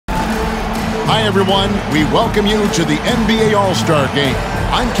Hi, everyone. We welcome you to the NBA All-Star Game.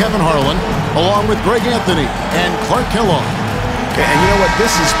 I'm Kevin Harlan, along with Greg Anthony and Clark Kellogg. And you know what?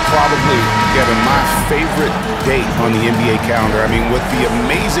 This is probably, Kevin, my favorite date on the NBA calendar. I mean, with the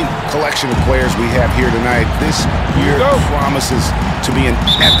amazing collection of players we have here tonight, this year promises to be an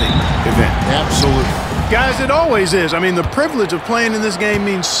epic event. Absolutely. Guys, it always is. I mean, the privilege of playing in this game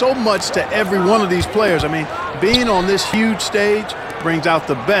means so much to every one of these players. I mean, being on this huge stage brings out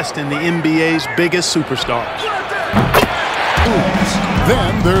the best in the NBA's biggest superstars.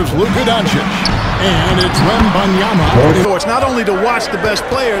 Then there's Luka Doncic, and it's Wembanyama. It's not only to watch the best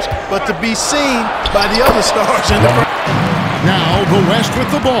players, but to be seen by the other stars in the. Now the West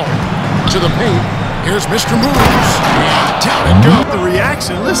with the ball. To the paint, here's Mr. Moves. And down it goes. The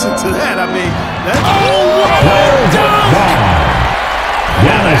reaction, listen to that. I mean, that's... Well done.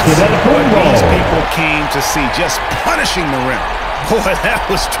 Giannis with that point goal. These people came to see, just punishing the rim. Boy, that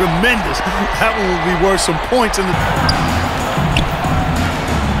was tremendous. That one will be worth some points in the...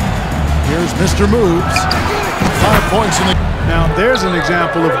 Here's Mr. Moves. 5 points in the... Now, there's an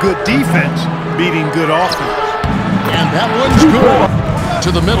example of good defense beating good offense. And that one's good. To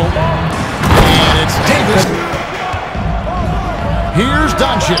the middle. And it's Davis. Here's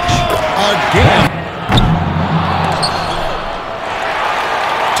Doncic. Again.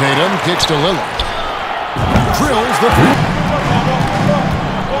 Tatum kicks to Lillard. Drills the...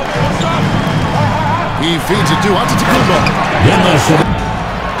 He feeds it to Antetokounmpo.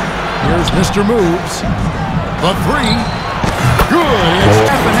 Here's Mr. Moves. The three. Good.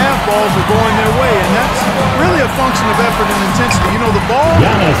 Half and half balls are going their way, and that's really a function of effort and intensity. You know, the ball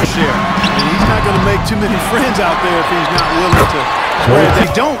share. And he's not going to make too many friends out there if he's not willing to. Where if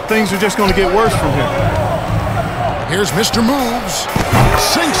they don't, things are just going to get worse from here. Here's Mr. Moves.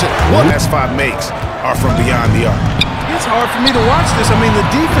 Sinks it. What that's 5 makes are from beyond the arc. It's hard for me to watch this. I mean, the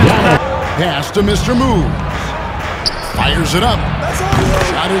defense. Pass to Mr. Moves. Fires it up.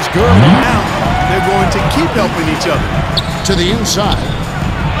 Shot is good. Now they're going to keep helping each other. To the inside.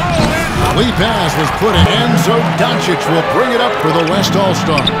 Lead pass was put in, and so Doncic will bring it up for the West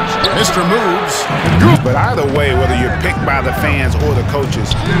All-Stars. Mr. Moves. But either way, whether you're picked by the fans or the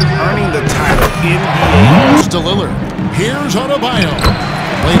coaches, earning the title NBA. To Lillard. Here's Adebayo.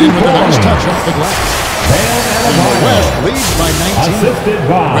 Played in with a nice touch off the glass. And the West leads by 19.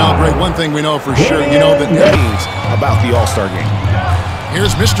 Well, Greg, one thing we know for sure, you know that means about the All-Star game.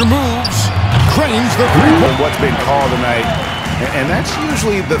 Here's Mr. Moves. Cranes the three. What's been called tonight, and that's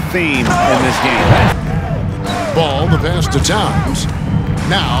usually the theme in this game. Ball the pass to Towns.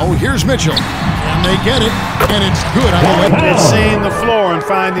 Now here's Mitchell, and they get it, and it's good on the left. It's seeing the floor and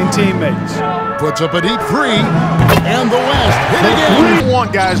finding teammates. Puts up a deep three, and the West hit again. We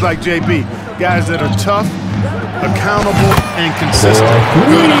want guys like JB, guys that are tough, accountable, and consistent.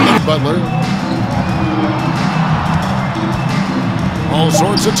 Good on the Butler. All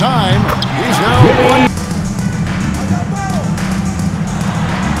sorts of time. He's now one.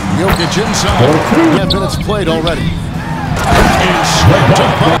 Jokic inside. 10 minutes played already. And slammed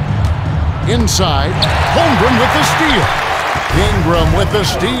up. Inside. Holmgren with the steal. Ingram with the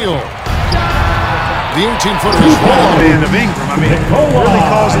steal. The 18-footer is wrong. Man of Ingram, I mean, really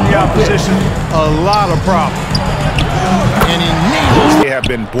causing the opposition a lot of problems. And he nails. They have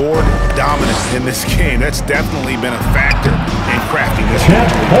been board dominant in this game. That's definitely been a factor in crafting this game.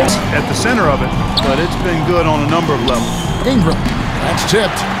 At the center of it, but it's been good on a number of levels. Ingram. That's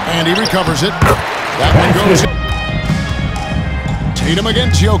tipped, and he recovers it. That one goes. Tatum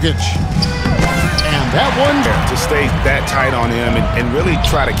against Jokic. And that one. To stay that tight on him and really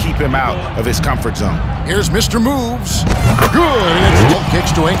try to keep him out of his comfort zone. Here's Mr. Moves. Good. And it's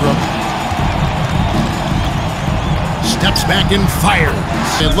kicks to Ingram. Steps back and fires.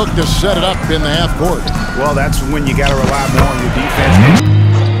 And look to set it up in the half court. Well, that's when you got to rely more on your defense.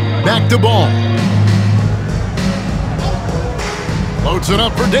 Back to ball. Loads it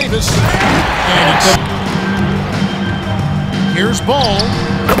up for Davis. And it's... Here's Ball.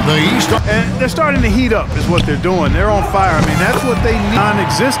 The East... And they're starting to heat up is what they're doing. They're on fire. I mean, that's what they need.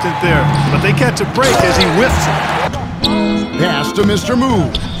 Non-existent there. But they catch a break as he whiffs it. Pass to Mr.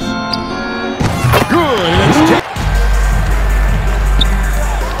 Moves. Good. And it's...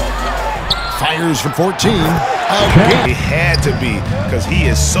 Fires for 14. It had to be because he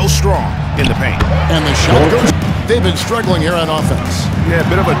is so strong in the paint. And the shot goes... They've been struggling here on offense. Yeah, a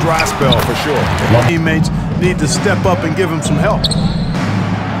bit of a dry spell for sure. Teammates need to step up and give him some help.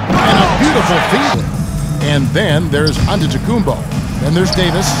 And a beautiful feed. And then there's Antetokounmpo. Then there's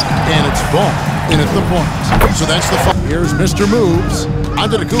Davis, and it's Ball in at the point. So that's the fight. Here's Mr. Moves.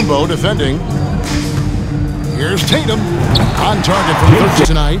 Antetokounmpo defending. Here's Tatum on target from 13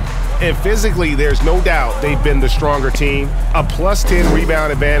 tonight. And physically, there's no doubt they've been the stronger team. A +10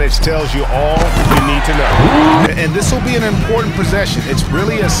 rebound advantage tells you all you need to know. And this will be an important possession. It's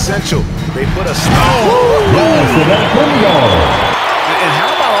really essential. They put a stop. And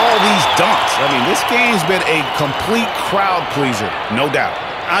how about all these dunks? I mean, this game's been a complete crowd pleaser, no doubt.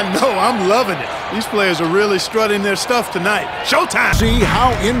 I know, I'm loving it. These players are really strutting their stuff tonight. Showtime! See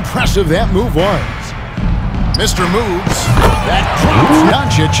how impressive that move was. Mr. Moves. That drops.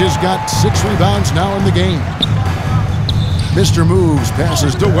 Doncic has got 6 rebounds now in the game. Mr. Moves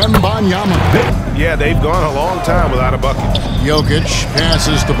passes to Wembanyama. Yeah, they've gone a long time without a bucket. Jokic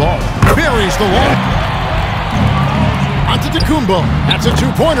passes the ball. Buries the wall. Antetokounmpo. That's a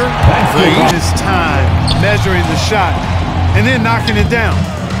 2-pointer. His time measuring the shot and then knocking it down.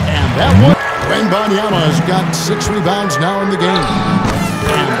 And that one. Wembanyama has got 6 rebounds now in the game.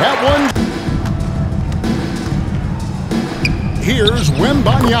 And that one. Here's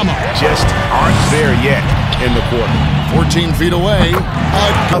Wembanyama. Just aren't there yet in the quarter. 14 feet away.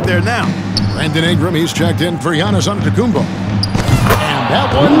 Out there now. Brandon Ingram, he's checked in for Giannis Antetokounmpo. And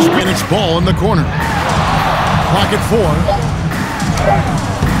that one's been its ball in the corner. Clock at 4.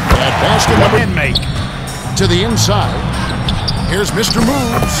 That basket number make. to the inside. Here's Mr.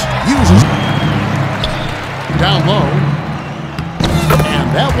 Moves. Uses down low. And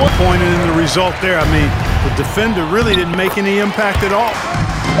that one Pointed in the result there. I mean, the defender really didn't make any impact at all.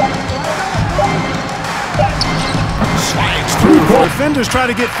 slides through. Defenders try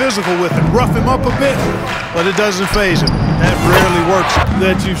to get physical with him, rough him up a bit, but it doesn't faze him. That rarely works.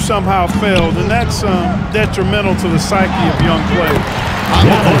 That you've somehow failed, and that's detrimental to the psyche of young players.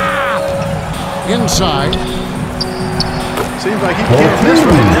 Inside. Seems like he can't miss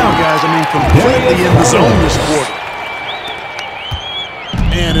right now, guys. I mean, completely in the zone this quarter.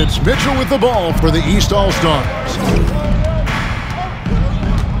 And it's Mitchell with the ball for the East All-Stars.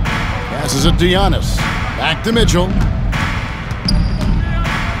 Passes it to Giannis. Back to Mitchell.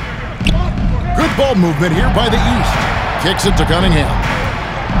 Good ball movement here by the East. Kicks it to Cunningham.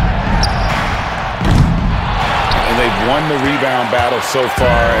 And they've won the rebound battle so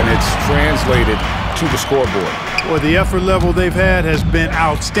far, and it's translated to the scoreboard. Boy, the effort level they've had has been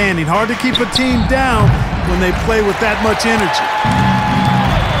outstanding. Hard to keep a team down when they play with that much energy.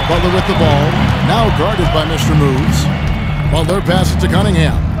 Butler with the ball. Now guarded by Mr. Moves. Butler passes to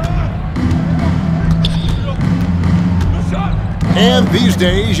Cunningham. And these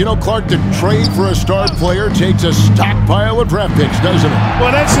days, you know, Clark, to trade for a star player takes a stockpile of draft picks, doesn't it?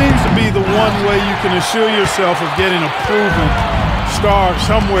 Well, that seems to be the one way you can assure yourself of getting a proven star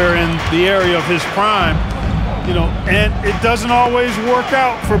somewhere in the area of his prime. You know, and it doesn't always work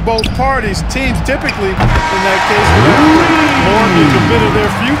out for both parties. Teams typically, in that case, mortgage a bit of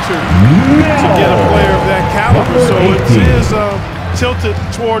their future to get a player of that caliber. So it is tilted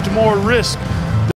towards more risk